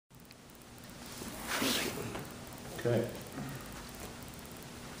Okay.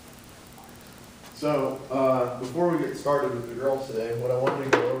 So, before we get started with the drills today, what I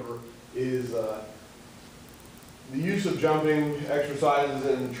wanted to go over is the use of jumping exercises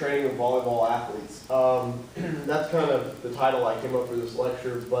and training of volleyball athletes. That's kind of the title I came up for this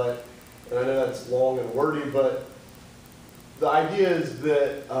lecture, but, and I know that's long and wordy, but the idea is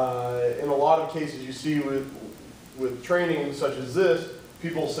that in a lot of cases you see with training such as this,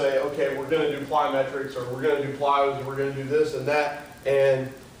 people say, okay, we're going to do plyometrics, or we're going to do plyos, and we're going to do this and that, and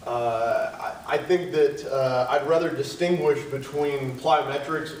I think that I'd rather distinguish between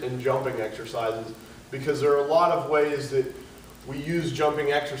plyometrics and jumping exercises, because there are a lot of ways that we use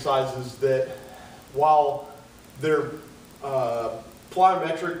jumping exercises that, while they're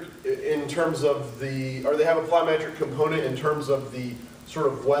plyometric in terms of the, or they have a plyometric component in terms of the sort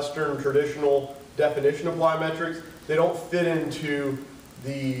of Western traditional definition of plyometrics, they don't fit into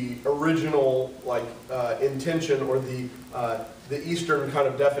the original intention or the Eastern kind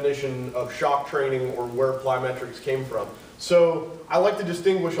of definition of shock training, or where plyometrics came from. So I like to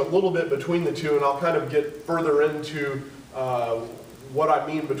distinguish a little bit between the two, and I'll kind of get further into what I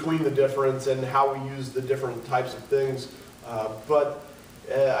mean between the difference and how we use the different types of things. But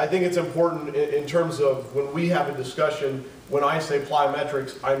I think it's important in terms of when we have a discussion, when I say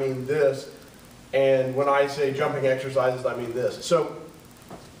plyometrics, I mean this, and when I say jumping exercises, I mean this. So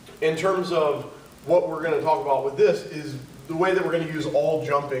in terms of what we're going to talk about with this is the way that we're going to use all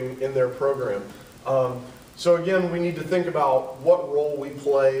jumping in their program. So again, we need to think about what role we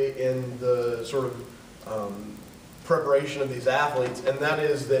play in the sort of preparation of these athletes, and that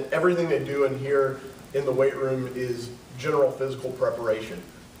is that everything they do in here in the weight room is general physical preparation.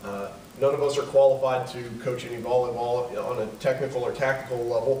 None of us are qualified to coach any volleyball on a technical or tactical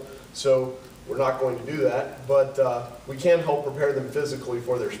level, so we're not going to do that, but we can help prepare them physically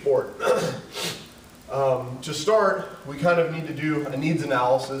for their sport. To start, we kind of need to do a needs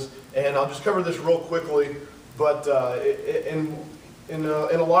analysis, and I'll just cover this real quickly, but in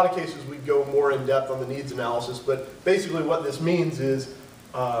a lot of cases we go more in depth on the needs analysis, but basically what this means is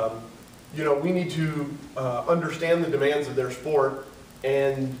we need to understand the demands of their sport,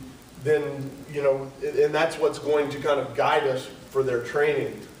 and then, and that's what's going to kind of guide us for their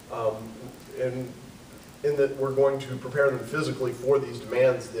training. And in that we're going to prepare them physically for these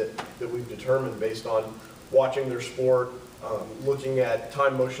demands that we've determined based on watching their sport, looking at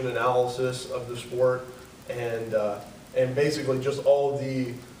time motion analysis of the sport, and basically just all of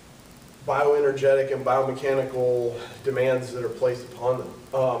the bioenergetic and biomechanical demands that are placed upon them.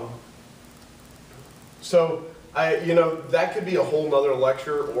 So that could be a whole nother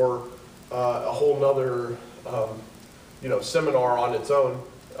lecture, or a whole nother seminar on its own,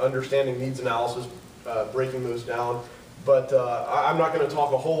 understanding needs analysis, breaking those down. But I'm not going to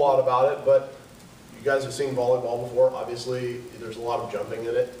talk a whole lot about it, but you guys have seen volleyball before. Obviously, there's a lot of jumping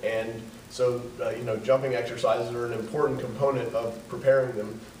in it, and so jumping exercises are an important component of preparing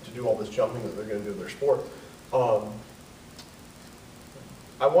them to do all this jumping that they're going to do in their sport. I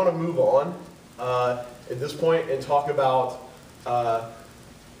want to move on at this point and talk about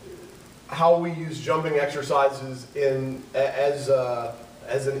how we use jumping exercises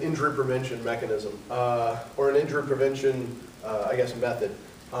as an injury prevention mechanism, or an injury prevention, method.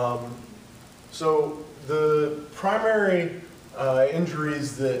 So the primary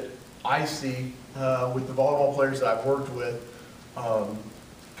injuries that I see with the volleyball players that I've worked with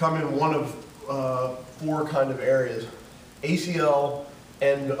come in one of four kind of areas: ACL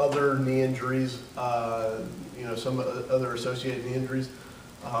and other knee injuries, some other associated knee injuries,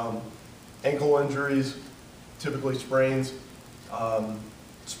 ankle injuries, typically sprains,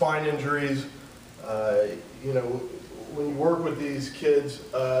 spine injuries. When you work with these kids,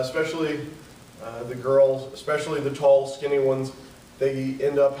 especially the girls, especially the tall, skinny ones, they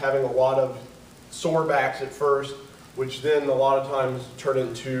end up having a lot of sore backs at first, which then a lot of times turn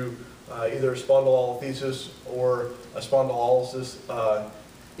into either a spondylolisthesis or a spondylolysis.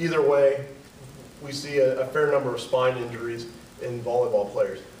 Either way, we see a fair number of spine injuries in volleyball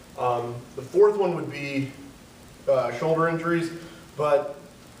players. The fourth one would be shoulder injuries, but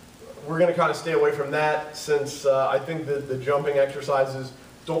we're going to kind of stay away from that, since I think that the jumping exercises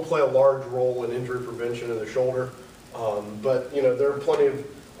don't play a large role in injury prevention of the shoulder. But there are plenty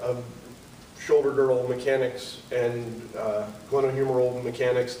of shoulder girdle mechanics and glenohumeral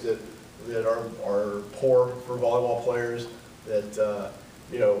mechanics that are poor for volleyball players, that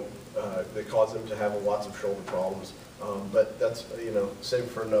that cause them to have lots of shoulder problems. But that's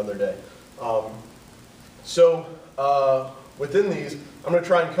saved for another day. Within these, I'm going to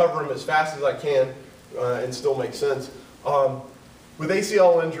try and cover them as fast as I can and still make sense. With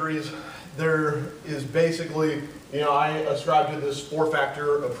ACL injuries, there is basically, I ascribe to this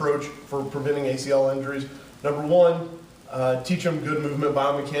 4-factor approach for preventing ACL injuries. Number one, teach them good movement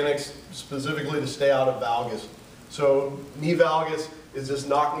biomechanics, specifically to stay out of valgus. So knee valgus is this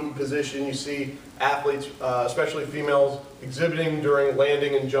knock-knee position you see athletes, especially females, exhibiting during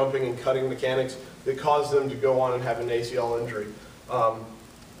landing and jumping and cutting mechanics that cause them to go on and have an ACL injury,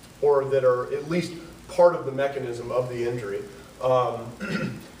 or that are at least part of the mechanism of the injury.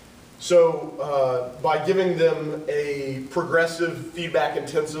 So by giving them a progressive,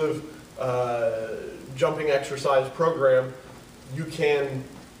 feedback-intensive jumping exercise program, you can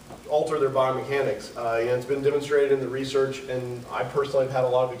alter their biomechanics. It's been demonstrated in the research, and I personally have had a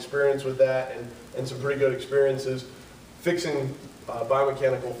lot of experience with that, and some pretty good experiences fixing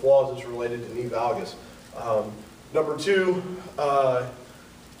biomechanical flaws as related to knee valgus. Number two,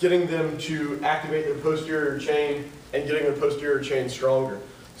 getting them to activate their posterior chain and getting their posterior chain stronger.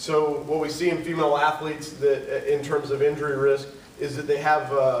 So what we see in female athletes that, in terms of injury risk, is that they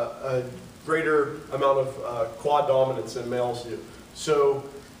have a greater amount of quad dominance than males do. So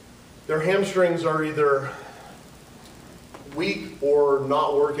their hamstrings are either weak or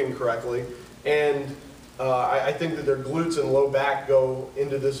not working correctly, and I think that their glutes and low back go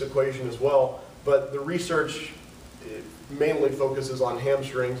into this equation as well, but the research mainly focuses on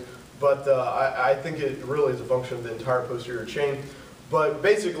hamstrings, but I think it really is a function of the entire posterior chain. But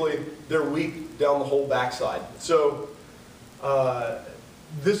basically, they're weak down the whole backside. So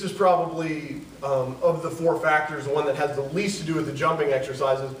this is probably, of the 4 factors, the one that has the least to do with the jumping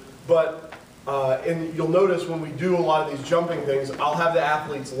exercises. But and you'll notice when we do a lot of these jumping things, I'll have the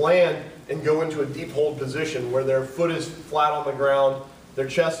athletes land and go into a deep hold position where their foot is flat on the ground, their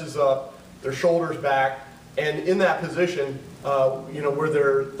chest is up, their shoulders back, and in that position, where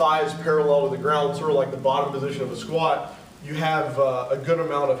their thigh is parallel to the ground, sort of like the bottom position of a squat, you have a good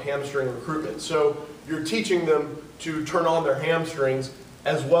amount of hamstring recruitment. So you're teaching them to turn on their hamstrings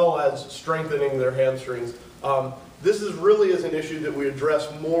as well as strengthening their hamstrings. This is really an issue that we address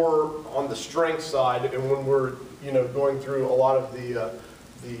more on the strength side, and when we're going through a lot of the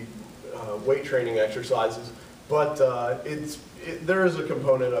weight training exercises. But there is a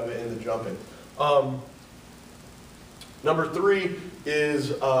component of it in the jumping. Number 3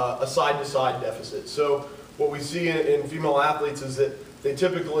 is a side-to-side deficit. So what we see in female athletes is that they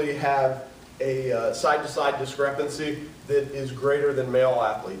typically have a side-to-side discrepancy that is greater than male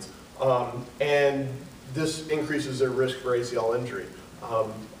athletes. And this increases their risk for ACL injury.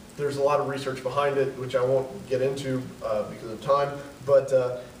 There's a lot of research behind it, which I won't get into because of time.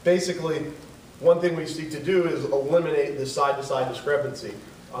 But basically, one thing we seek to do is eliminate the side-to-side discrepancy.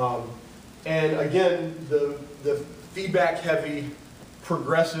 And again, the feedback-heavy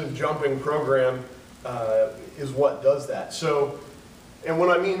progressive jumping program is what does that. So, and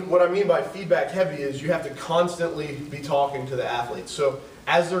what I mean by feedback-heavy is you have to constantly be talking to the athletes. So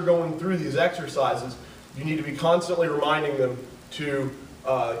as they're going through these exercises, you need to be constantly reminding them to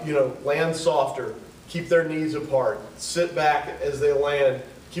land softer, keep their knees apart, sit back as they land,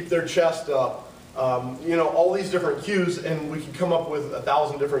 keep their chest up. All these different cues, and we can come up with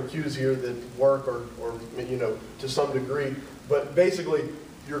 1,000 different cues here that work or to some degree. But basically,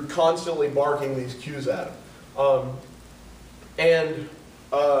 you're constantly barking these cues at them. Then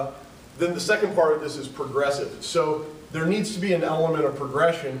the second part of this is progressive. So there needs to be an element of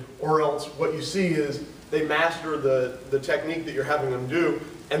progression, or else what you see is they master the technique that you're having them do,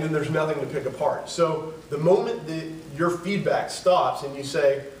 and then there's nothing to pick apart. So the moment that your feedback stops and you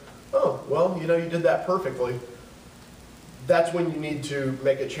say, oh, well, you did that perfectly, that's when you need to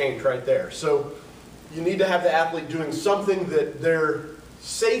make a change right there. So you need to have the athlete doing something that they're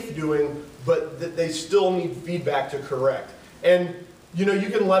safe doing, but that they still need feedback to correct. And you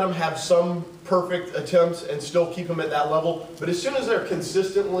can let them have some perfect attempts and still keep them at that level, but as soon as they're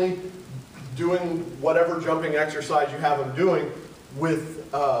consistently doing whatever jumping exercise you have them doing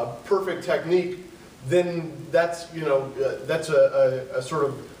with perfect technique, then that's a sort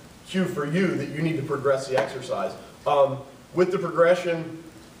of cue for you that you need to progress the exercise. With the progression,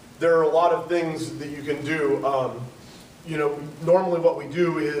 there are a lot of things that you can do. Normally what we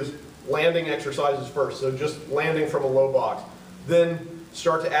do is landing exercises first, so just landing from a low box. Then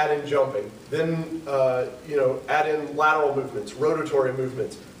start to add in jumping. Then add in lateral movements, rotatory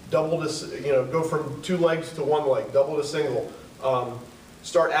movements. Double to go from 2 legs to 1 leg, double to single.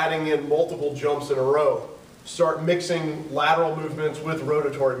 Start adding in multiple jumps in a row. Start mixing lateral movements with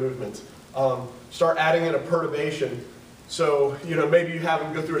rotatory movements. Start adding in a perturbation. So, maybe you have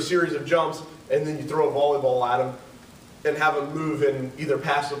them go through a series of jumps and then you throw a volleyball at them and have them move and either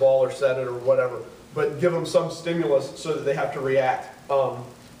pass the ball or set it or whatever. But give them some stimulus so that they have to react.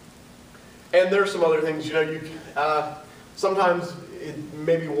 And there's some other things, you know, sometimes it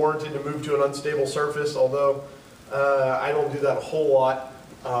may be warranted to move to an unstable surface, although I don't do that a whole lot.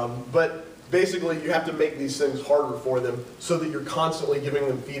 But basically, you have to make these things harder for them so that you're constantly giving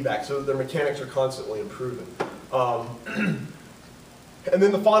them feedback, so that their mechanics are constantly improving. And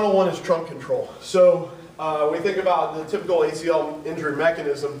then the final one is trunk control. So when we think about the typical ACL injury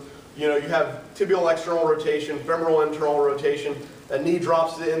mechanism, you know, you have tibial external rotation, femoral internal rotation, that knee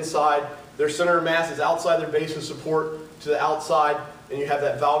drops to the inside, their center of mass is outside their base of support to the outside, and you have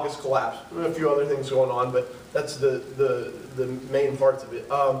that valgus collapse. There are a few other things going on, but that's the main parts of it.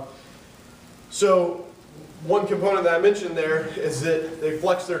 So one component that I mentioned there is that they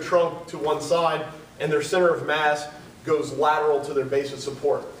flex their trunk to one side, and their center of mass goes lateral to their base of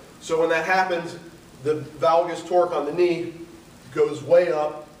support. So when that happens, the valgus torque on the knee goes way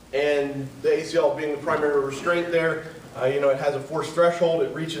up, and the ACL being the primary restraint there, you know, it has a force threshold,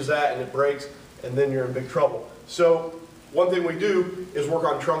 it reaches that and it breaks, and then you're in big trouble. So one thing we do is work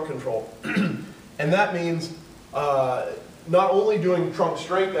on trunk control. And that means not only doing trunk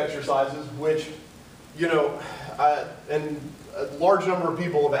strength exercises, which, you know, and a large number of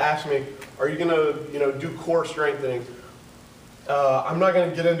people have asked me, are you going to, you know, do core strengthening? I'm not going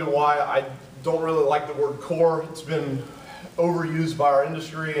to get into why I don't really like the word core. It's been overused by our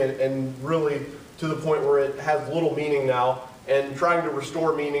industry and really to the point where it has little meaning now, and trying to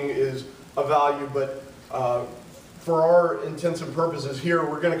restore meaning is a value, but for our intents and purposes here,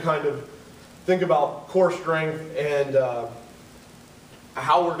 we're going to kind of think about core strength and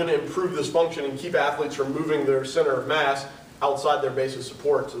how we're going to improve this function and keep athletes from moving their center of mass outside their base of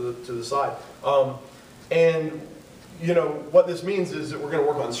support to the side. And you know, what this means is that we're going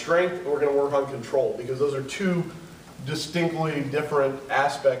to work on strength and we're going to work on control, because those are two distinctly different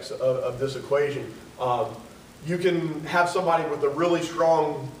aspects of this equation. You can have somebody with a really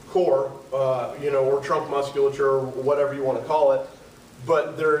strong core, you know, or trunk musculature, or whatever you want to call it,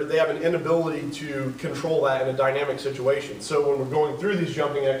 but they have an inability to control that in a dynamic situation. So when we're going through these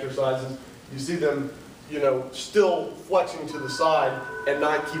jumping exercises, you see them, you know, still flexing to the side and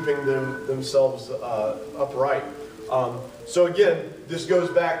not keeping themselves upright. So again, this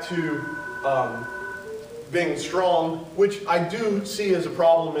goes back to being strong, which I do see as a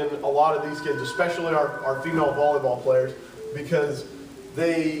problem in a lot of these kids, especially our female volleyball players, because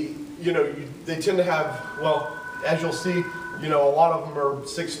they, you know, they tend to have, well, as you'll see, you know, a lot of them are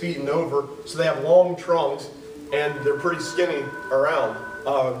 6 feet and over, so they have long trunks and they're pretty skinny around.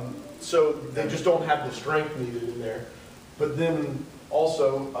 So they just don't have the strength needed in there. But then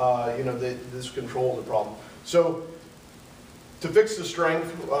also, you know, this control is a problem. So to fix the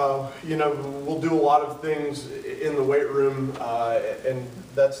strength, you know, we'll do a lot of things in the weight room, and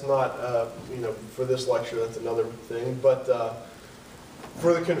that's not, you know, for this lecture, that's another thing. But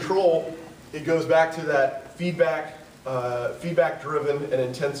for the control, it goes back to that feedback-driven and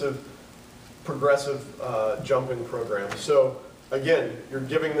intensive progressive jumping program. So again, you're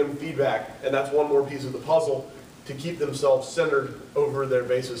giving them feedback, and that's one more piece of the puzzle to keep themselves centered over their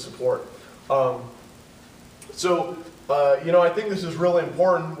base of support. You know, I think this is really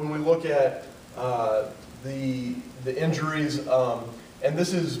important when we look at the injuries, and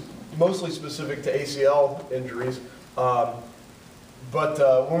this is mostly specific to ACL injuries. But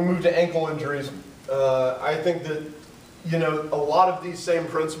when we move to ankle injuries, I think that, you know, a lot of these same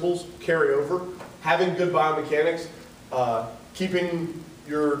principles carry over. Having good biomechanics, keeping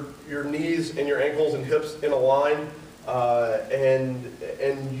your knees and your ankles and hips in a line,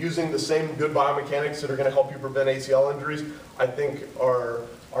 and using the same good biomechanics that are going to help you prevent ACL injuries, I think are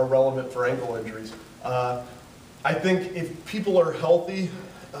relevant for ankle injuries. I think if people are healthy,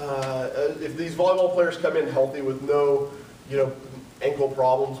 if these volleyball players come in healthy with no, you know, ankle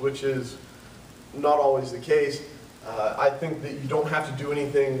problems, which is not always the case, I think that you don't have to do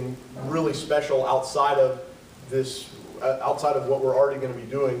anything really special outside of this, outside of what we're already going to be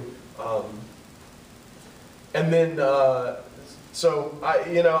doing. And then, so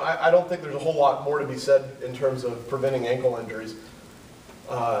I don't think there's a whole lot more to be said in terms of preventing ankle injuries.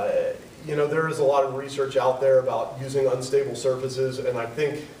 You know, there is a lot of research out there about using unstable surfaces, and I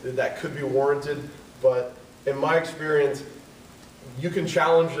think that could be warranted. But in my experience, you can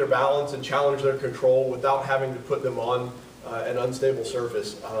challenge their balance and challenge their control without having to put them on an unstable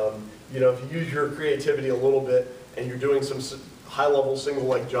surface. You know, if you use your creativity a little bit and you're doing some high-level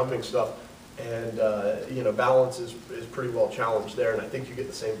single-leg jumping stuff, and you know, balance is pretty well challenged there, and I think you get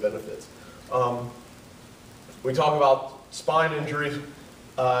the same benefits. We talk about spine injuries,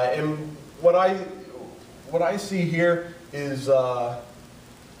 and what I see here is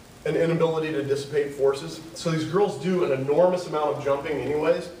an inability to dissipate forces. So these girls do an enormous amount of jumping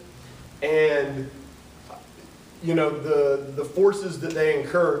anyways, and you know, the forces that they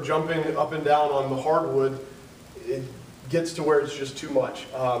incur jumping up and down on the hardwood, it gets to where it's just too much.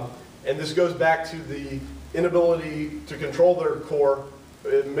 And this goes back to the inability to control their core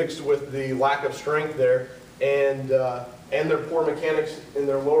mixed with the lack of strength there, and their poor mechanics in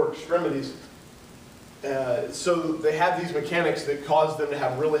their lower extremities. So they have these mechanics that cause them to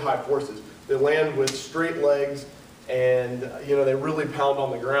have really high forces. They land with straight legs, and you know, they really pound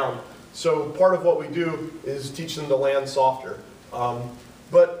on the ground. So part of what we do is teach them to land softer.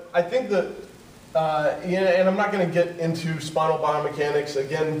 But I think that, and I'm not going to get into spinal biomechanics.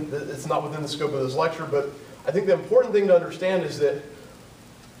 Again, it's not within the scope of this lecture, but I think the important thing to understand is that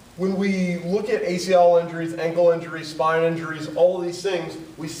when we look at ACL injuries, ankle injuries, spine injuries, all of these things,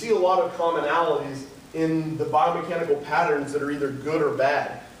 we see a lot of commonalities in the biomechanical patterns that are either good or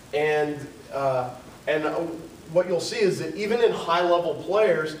bad. And what you'll see is that even in high-level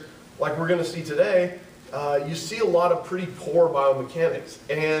players, like we're going to see today, you see a lot of pretty poor biomechanics.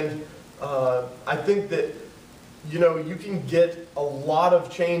 And I think that, you know, you can get a lot of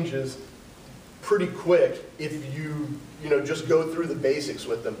changes pretty quick if you know, just go through the basics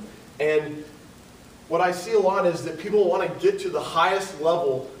with them. And what I see a lot is that people want to get to the highest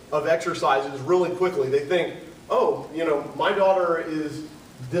level of exercises really quickly. They think, oh, you know, my daughter is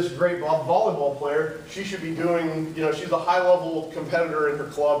this great volleyball player, she should be doing, you know, she's a high-level competitor in her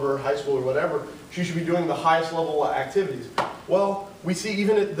club or high school or whatever, she should be doing the highest level activities. Well, we see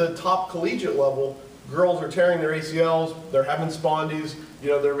even at the top collegiate level, girls are tearing their ACLs, they're having spondies, you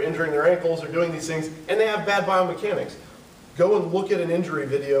know, they're injuring their ankles, they're doing these things, and they have bad biomechanics. Go and look at an injury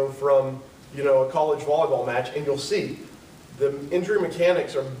video from, you know, a college volleyball match, and you'll see the injury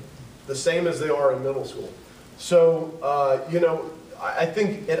mechanics are the same as they are in middle school. So, you know, I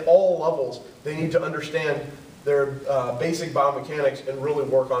think at all levels, they need to understand their basic biomechanics and really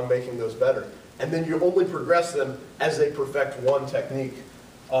work on making those better. And then you only progress them as they perfect one technique.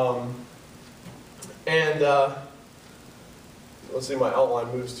 Let's see, my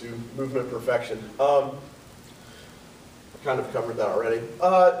outline moves to movement perfection. Kind of covered that already.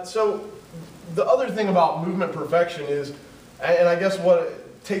 So the other thing about movement perfection is, and I guess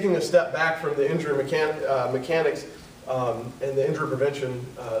taking a step back from the injury mechanics and the injury prevention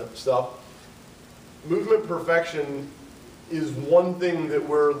stuff, movement perfection is one thing that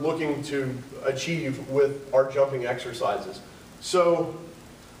we're looking to achieve with our jumping exercises. So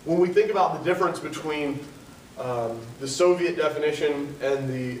when we think about the difference between the Soviet definition and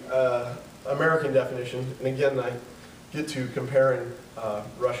the American definition, and again, I get to comparing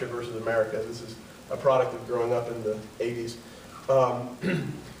Russia versus America. This is a product of growing up in the 80s.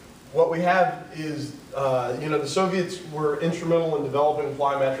 What we have is, you know, the Soviets were instrumental in developing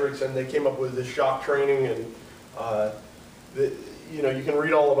plyometrics, and they came up with this shock training, and you know, you can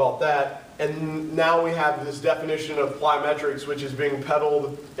read all about that. And now we have this definition of plyometrics, which is being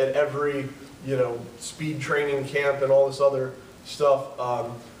peddled at every, you know, speed training camp and all this other stuff.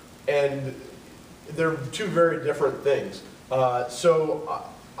 And they're two very different things. So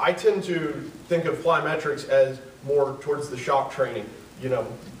I tend to think of plyometrics as more towards the shock training, you know,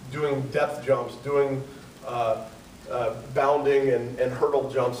 doing depth jumps, doing bounding and hurdle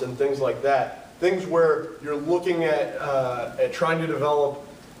jumps and things like that. Things where you're looking at trying to develop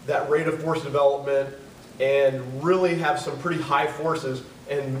that rate of force development and really have some pretty high forces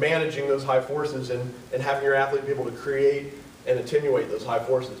and managing those high forces and having your athlete be able to create and attenuate those high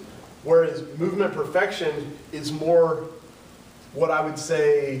forces. Whereas movement perfection is more what I would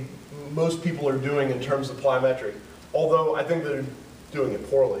say most people are doing in terms of plyometric, although I think they're doing it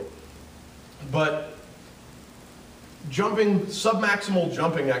poorly. But jumping, submaximal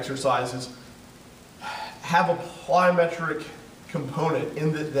jumping exercises have a plyometric component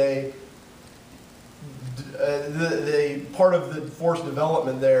in that they part of the force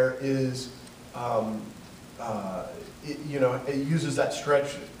development there is, you know, it uses that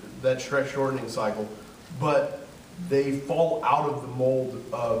stretch shortening cycle, but they fall out of the mold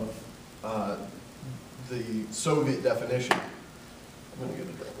of the Soviet definition. I'm going to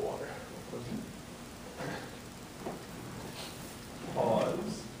get a drink of water.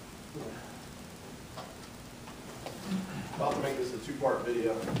 Pause. About to make this a two-part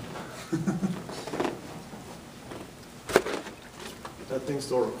video. Is that thing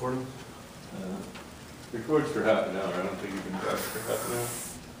still recording? Records for half an hour. I don't think you can talk for half an hour.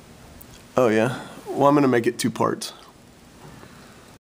 Oh yeah? Well, I'm going to make it two parts.